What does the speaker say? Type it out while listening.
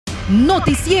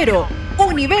Noticiero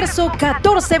Universo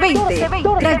 1420,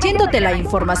 trayéndote la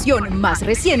información más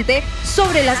reciente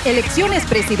sobre las elecciones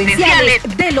presidenciales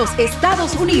de los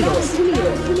Estados Unidos.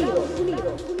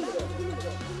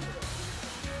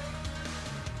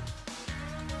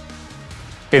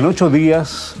 En 8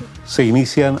 días se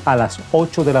inician a las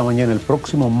 8 de la mañana, el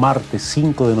próximo martes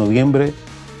 5 de noviembre.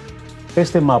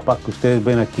 Este mapa que ustedes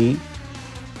ven aquí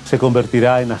se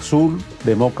convertirá en azul,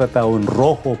 demócrata, o en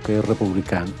rojo, que es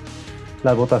republicano.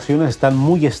 Las votaciones están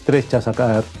muy estrechas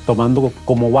acá, tomando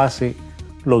como base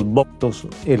los votos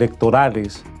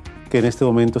electorales que en este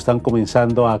momento están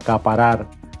comenzando a acaparar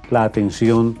la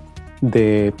atención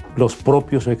de los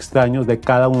propios extraños de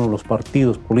cada uno de los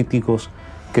partidos políticos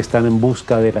que están en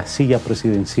busca de la silla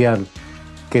presidencial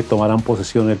que tomarán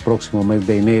posesión el próximo mes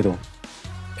de enero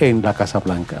en la Casa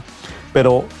Blanca.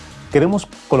 Pero queremos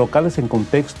colocarles en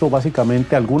contexto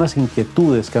básicamente algunas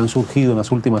inquietudes que han surgido en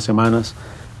las últimas semanas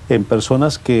en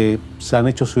personas que se han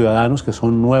hecho ciudadanos, que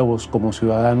son nuevos como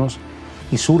ciudadanos,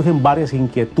 y surgen varias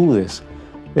inquietudes.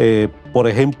 Por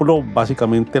ejemplo,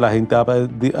 básicamente la gente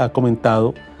ha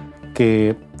comentado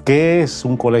que ¿qué es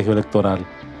un colegio electoral?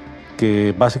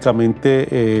 Que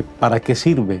básicamente ¿para qué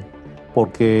sirve?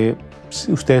 Porque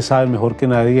ustedes saben mejor que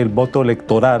nadie, el voto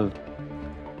electoral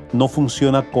no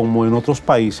funciona como en otros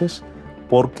países,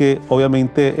 porque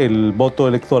obviamente el voto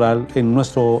electoral en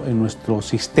nuestro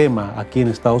sistema aquí en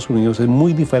Estados Unidos es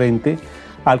muy diferente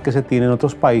al que se tiene en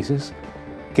otros países,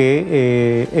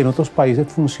 que en otros países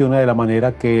funciona de la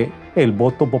manera que el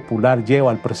voto popular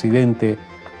lleva al presidente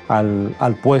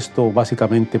al puesto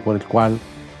básicamente por el cual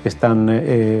están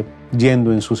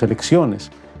yendo en sus elecciones.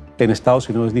 En Estados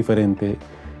Unidos es diferente.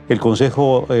 El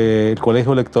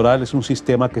colegio electoral es un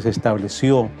sistema que se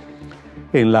estableció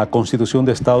en la Constitución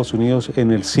de Estados Unidos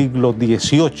en el siglo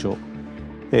XVIII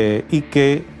y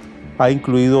que ha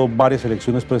incluido varias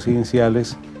elecciones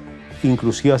presidenciales,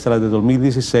 inclusive hasta las de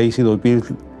 2016 y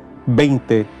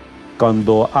 2020,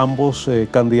 cuando ambos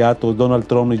candidatos, Donald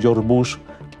Trump y George Bush,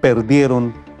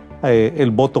 perdieron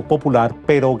el voto popular,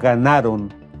 pero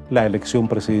ganaron la elección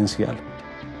presidencial.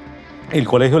 El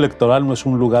colegio electoral no es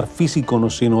un lugar físico,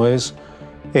 sino es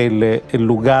el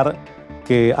lugar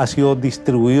que ha sido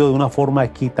distribuido de una forma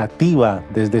equitativa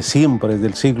desde siempre, desde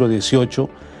el siglo XVIII,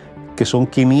 que son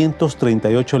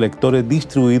 538 electores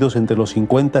distribuidos entre los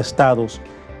 50 estados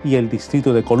y el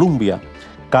Distrito de Columbia.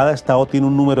 Cada estado tiene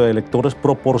un número de electores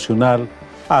proporcional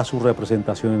a su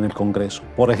representación en el Congreso.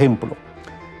 Por ejemplo,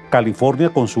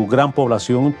 California, con su gran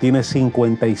población, tiene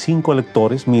 55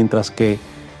 electores, mientras que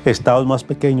estados más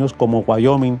pequeños como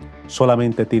Wyoming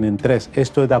solamente tienen 3.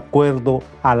 Esto es de acuerdo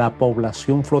a la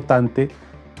población flotante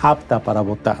apta para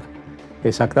votar.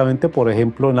 Exactamente, por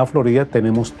ejemplo, en la Florida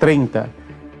tenemos 30,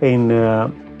 en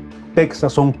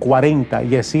Texas son 40,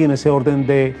 y así en ese orden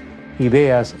de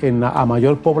ideas, a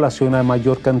mayor población hay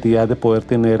mayor cantidad de poder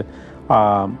tener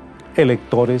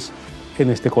electores en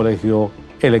este colegio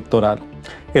electoral.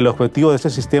 El objetivo de este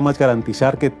sistema es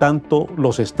garantizar que tanto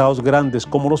los estados grandes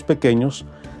como los pequeños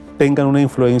tengan una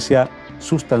influencia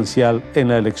sustancial en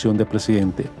la elección de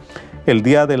presidente. El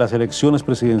día de las elecciones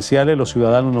presidenciales, los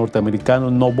ciudadanos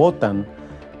norteamericanos no votan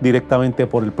directamente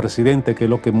por el presidente, que es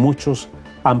lo que muchos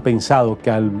han pensado, que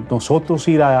al nosotros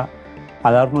ir a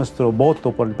dar nuestro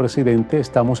voto por el presidente,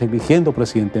 estamos eligiendo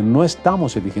presidente. No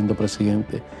estamos eligiendo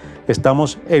presidente,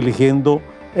 estamos eligiendo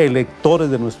electores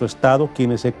de nuestro estado,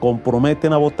 quienes se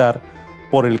comprometen a votar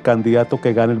por el candidato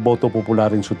que gane el voto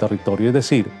popular en su territorio. Es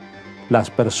decir, las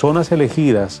personas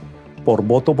elegidas por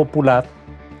voto popular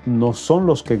no son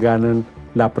los que ganan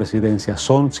la presidencia,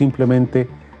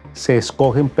 se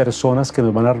escogen personas que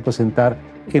nos van a representar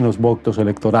en los votos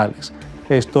electorales.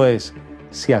 Esto es,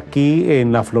 si aquí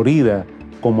en la Florida,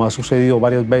 como ha sucedido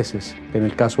varias veces, en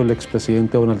el caso del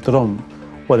expresidente Donald Trump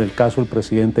o en el caso del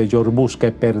presidente George Bush,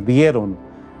 que perdieron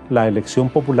la elección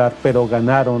popular pero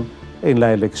ganaron en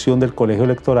la elección del colegio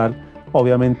electoral,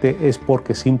 obviamente es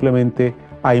porque simplemente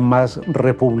hay más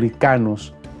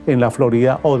republicanos en la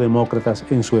Florida o demócratas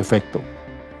en su efecto.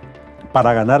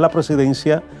 Para ganar la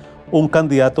presidencia, un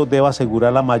candidato debe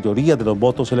asegurar la mayoría de los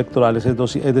votos electorales,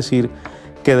 es decir,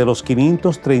 que de los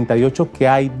 538 que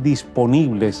hay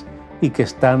disponibles y que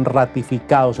están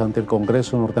ratificados ante el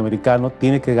Congreso norteamericano,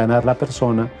 tiene que ganar la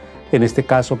persona, en este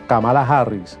caso Kamala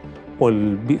Harris o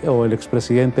el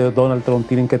expresidente Donald Trump,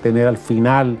 tienen que tener al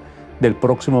final del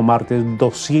próximo martes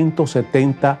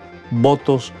 270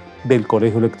 votos del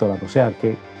colegio electoral. O sea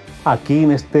que aquí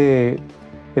en este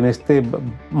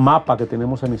mapa que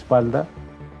tenemos a mi espalda,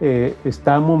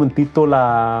 está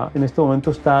en este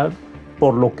momento está,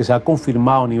 por lo que se ha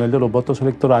confirmado a nivel de los votos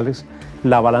electorales,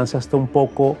 la balanza está un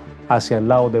poco hacia el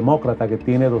lado demócrata, que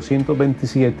tiene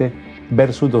 227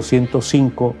 versus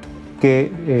 205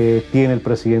 que tiene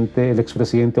el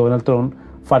expresidente Donald Trump,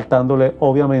 faltándole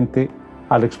obviamente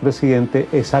al expresidente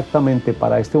exactamente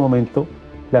para este momento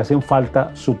le hacen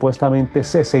falta supuestamente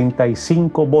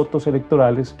 65 votos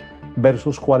electorales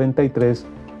versus 43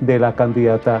 de la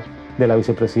candidata de la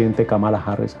vicepresidente Kamala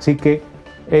Harris. Así que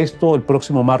esto el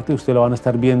próximo martes usted lo van a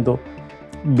estar viendo,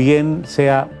 bien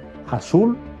sea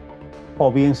azul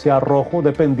o bien sea rojo,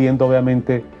 dependiendo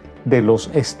obviamente de los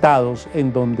estados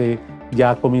en donde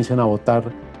ya comiencen a votar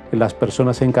las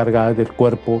personas encargadas del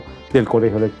cuerpo del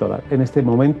colegio electoral. En este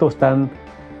momento están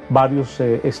varios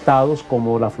estados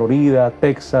como la Florida,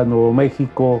 Texas, Nuevo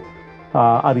México,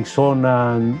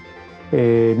 Arizona,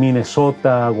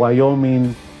 Minnesota,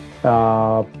 Wyoming,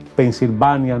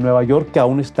 Pensilvania, Nueva York, que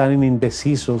aún están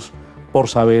indecisos por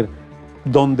saber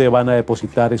dónde van a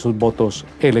depositar esos votos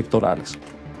electorales.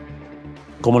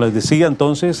 Como les decía,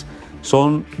 entonces,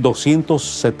 son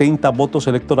 270 votos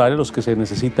electorales los que se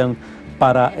necesitan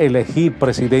para elegir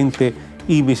presidente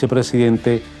y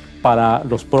vicepresidente para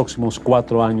los próximos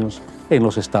 4 años en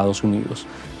los Estados Unidos.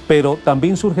 Pero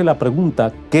también surge la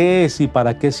pregunta, ¿qué es y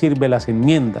para qué sirven las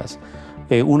enmiendas?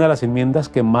 Una de las enmiendas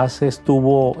que más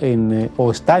estuvo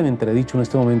o está en entredicho en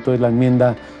este momento es la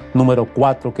enmienda número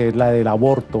 4, que es la del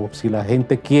aborto. Si la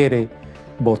gente quiere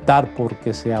votar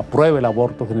porque se apruebe el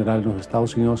aborto general en los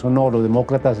Estados Unidos o no, los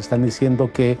demócratas están diciendo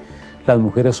que las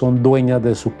mujeres son dueñas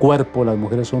de su cuerpo, las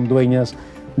mujeres son dueñas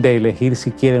de elegir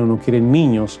si quieren o no quieren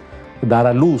niños, dar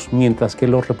a luz, mientras que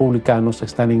los republicanos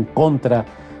están en contra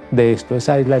de esto.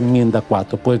 Esa es la enmienda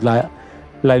 4. Pues la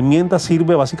enmienda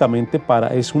sirve básicamente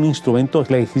es un instrumento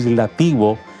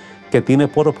legislativo que tiene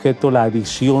por objeto la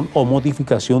adición o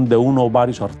modificación de uno o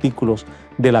varios artículos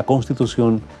de la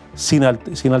Constitución sin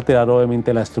alterar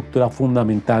obviamente la estructura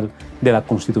fundamental de la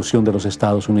Constitución de los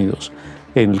Estados Unidos.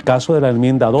 En el caso de la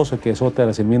enmienda 12, que es otra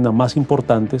de las enmiendas más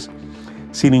importantes,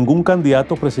 si ningún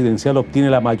candidato presidencial obtiene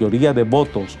la mayoría de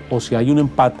votos o si hay un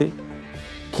empate,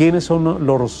 ¿quiénes son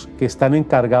los que están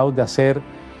encargados de hacer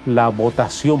la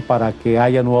votación para que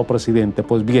haya nuevo presidente?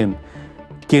 Pues bien,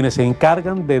 quienes se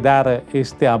encargan de dar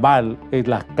este aval es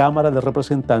la Cámara de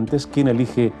Representantes, quien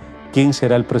elige quién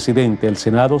será el presidente. El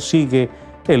Senado sigue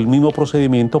el mismo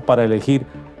procedimiento para elegir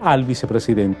al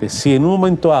vicepresidente. Si en un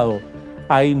momento dado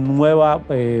hay nuevas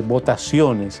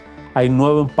votaciones, hay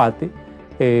nuevo empate,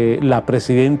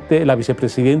 la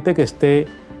vicepresidente que esté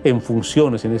en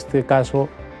funciones, en este caso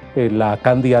la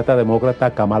candidata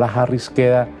demócrata Kamala Harris,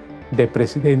 queda de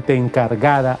presidente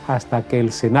encargada hasta que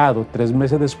el Senado, 3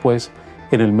 meses después,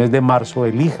 en el mes de marzo,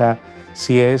 elija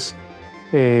si es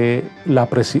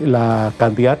la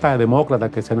candidata demócrata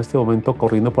que está en este momento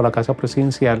corriendo por la casa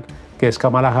presidencial, que es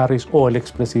Kamala Harris, o el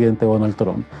expresidente Donald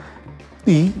Trump.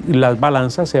 Y las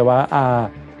balanzas se va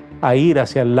a ir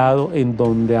hacia el lado en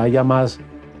donde haya más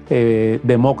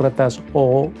demócratas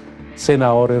o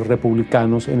senadores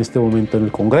republicanos en este momento en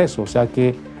el Congreso. O sea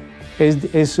que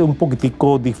es un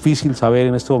poquitico difícil saber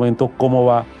en este momento cómo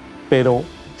va, pero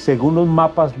según los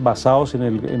mapas basados en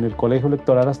el colegio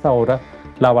electoral hasta ahora,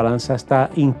 la balanza está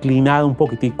inclinada un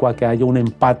poquitico a que haya un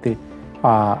empate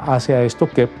hacia esto,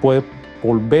 que puede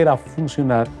volver a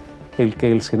funcionar el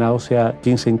que el Senado sea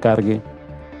quien se encargue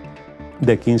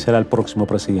de quién será el próximo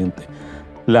presidente.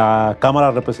 La Cámara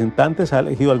de Representantes ha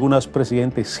elegido algunos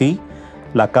presidentes, sí.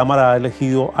 La Cámara ha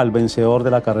elegido al vencedor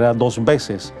de la carrera 2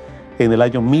 veces, en el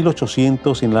año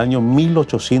 1800 y en el año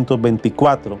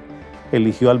 1824.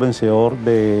 Eligió al vencedor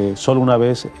de solo una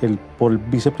vez por el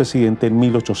vicepresidente en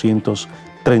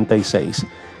 1836.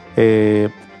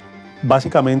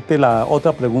 Básicamente la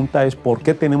otra pregunta es ¿por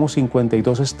qué tenemos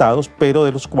 52 estados, pero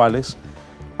de los cuales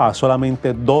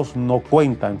solamente 2 no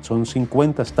cuentan? Son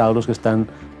 50 estados los que están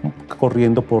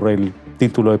corriendo por el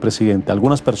título de presidente.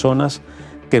 Algunas personas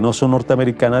que no son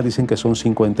norteamericanas dicen que son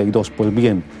 52. Pues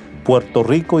bien, Puerto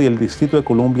Rico y el Distrito de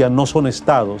Columbia no son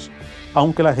estados,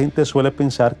 aunque la gente suele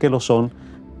pensar que lo son,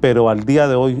 pero al día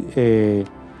de hoy, de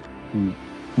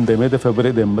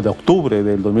octubre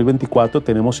del 2024,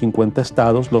 tenemos 50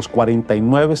 estados. Los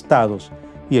 49 estados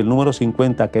y el número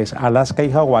 50, que es Alaska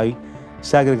y Hawái,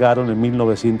 se agregaron en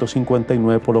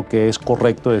 1959, por lo que es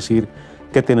correcto decir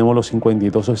que tenemos los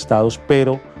 52 estados,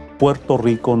 pero Puerto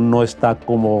Rico no está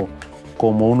como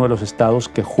uno de los estados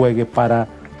que juegue para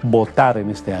votar en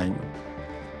este año.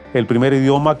 El primer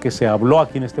idioma que se habló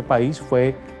aquí en este país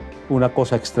fue una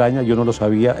cosa extraña, yo no lo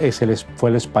sabía, fue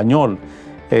el español.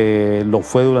 Lo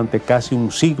fue durante casi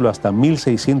un siglo, hasta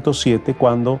 1607,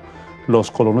 cuando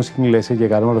los colonos ingleses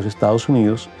llegaron a los Estados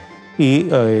Unidos y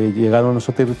llegaron a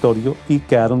nuestro territorio y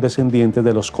quedaron descendientes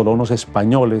de los colonos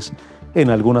españoles en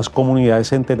algunas comunidades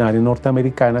centenarias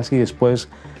norteamericanas, y después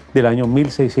del año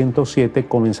 1607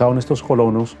 comenzaron estos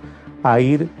colonos a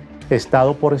ir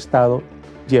estado por estado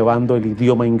llevando el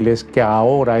idioma inglés, que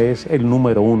ahora es el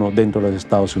número 1 dentro de los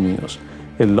Estados Unidos.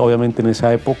 Obviamente en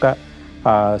esa época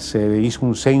se hizo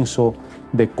un censo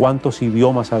de cuántos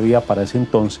idiomas había para ese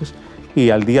entonces,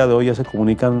 y al día de hoy ya se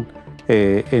comunican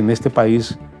en este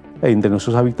país, entre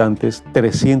nuestros habitantes,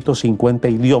 350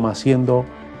 idiomas, siendo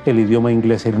el idioma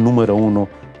inglés el número 1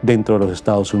 dentro de los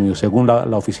Estados Unidos. Según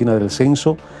la oficina del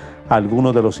censo,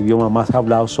 algunos de los idiomas más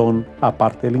hablados son,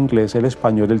 aparte del inglés, el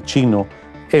español, el chino,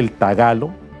 el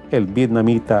tagalo, el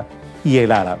vietnamita y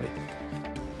el árabe.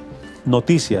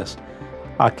 Noticias.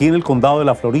 Aquí en el condado de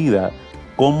la Florida,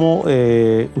 ¿cómo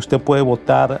usted puede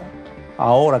votar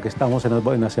ahora que estamos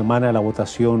en la semana de la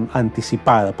votación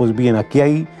anticipada? Pues bien, aquí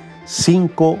hay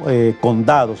 5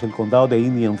 condados: el condado de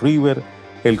Indian River,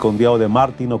 el condado de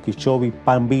Martin, Okeechobee,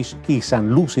 Palm Beach y San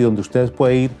Lucie, donde ustedes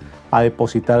pueden ir a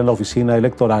depositar en la oficina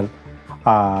electoral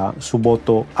su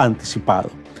voto anticipado.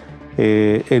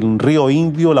 En Río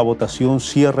Indio la votación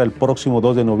cierra el próximo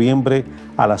 2 de noviembre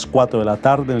a las 4 de la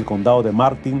tarde en el condado de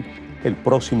Martin, el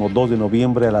próximo 2 de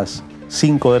noviembre a las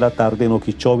 5 de la tarde, en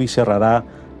Okeechobee cerrará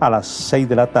a las 6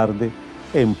 de la tarde,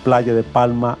 en Playa de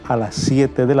Palma a las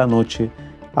 7 de la noche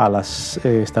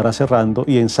estará cerrando,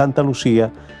 y en Santa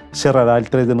Lucía cerrará el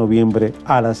 3 de noviembre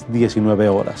a las 19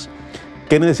 horas.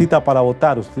 ¿Qué necesita para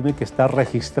votar? Usted tiene que estar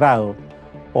registrado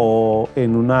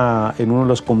en uno de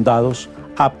los condados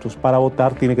aptos para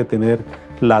votar. Tiene que tener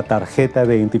la tarjeta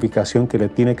de identificación que le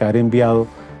tiene que haber enviado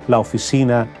la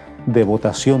oficina de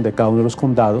votación de cada uno de los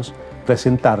condados,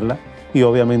 presentarla y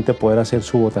obviamente poder hacer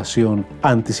su votación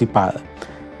anticipada.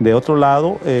 De otro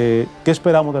lado, ¿qué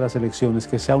esperamos de las elecciones?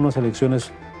 Que sean unas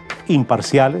elecciones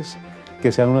imparciales,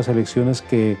 que sean unas elecciones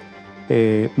que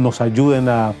nos ayuden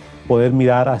a poder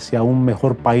mirar hacia un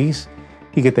mejor país,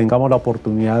 y que tengamos la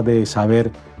oportunidad de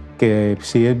saber que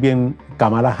si es bien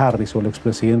Kamala Harris o el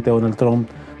expresidente Donald Trump,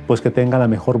 pues que tenga la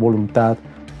mejor voluntad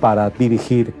para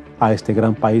dirigir a este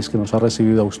gran país que nos ha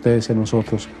recibido a ustedes y a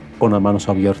nosotros con las manos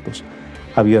abiertas.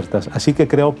 Así que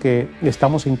creo que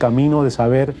estamos en camino de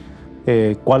saber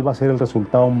cuál va a ser el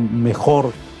resultado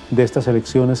mejor de estas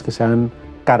elecciones, que se han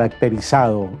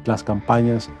caracterizado las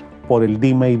campañas por el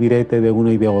dime y direte de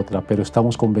una y de otra, pero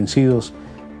estamos convencidos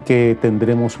que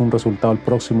tendremos un resultado el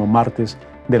próximo martes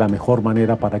de la mejor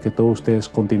manera para que todos ustedes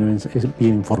continúen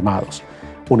bien informados.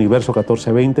 Universo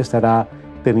 1420 estará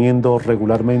teniendo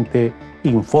regularmente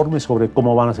informes sobre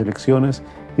cómo van las elecciones,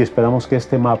 y esperamos que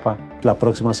este mapa la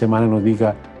próxima semana nos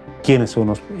diga quiénes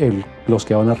son los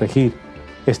que van a regir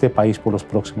este país por los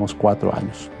próximos 4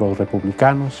 años, los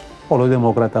republicanos o los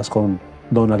demócratas con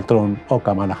Donald Trump o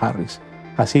Kamala Harris.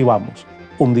 Así vamos,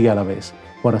 un día a la vez.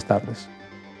 Buenas tardes.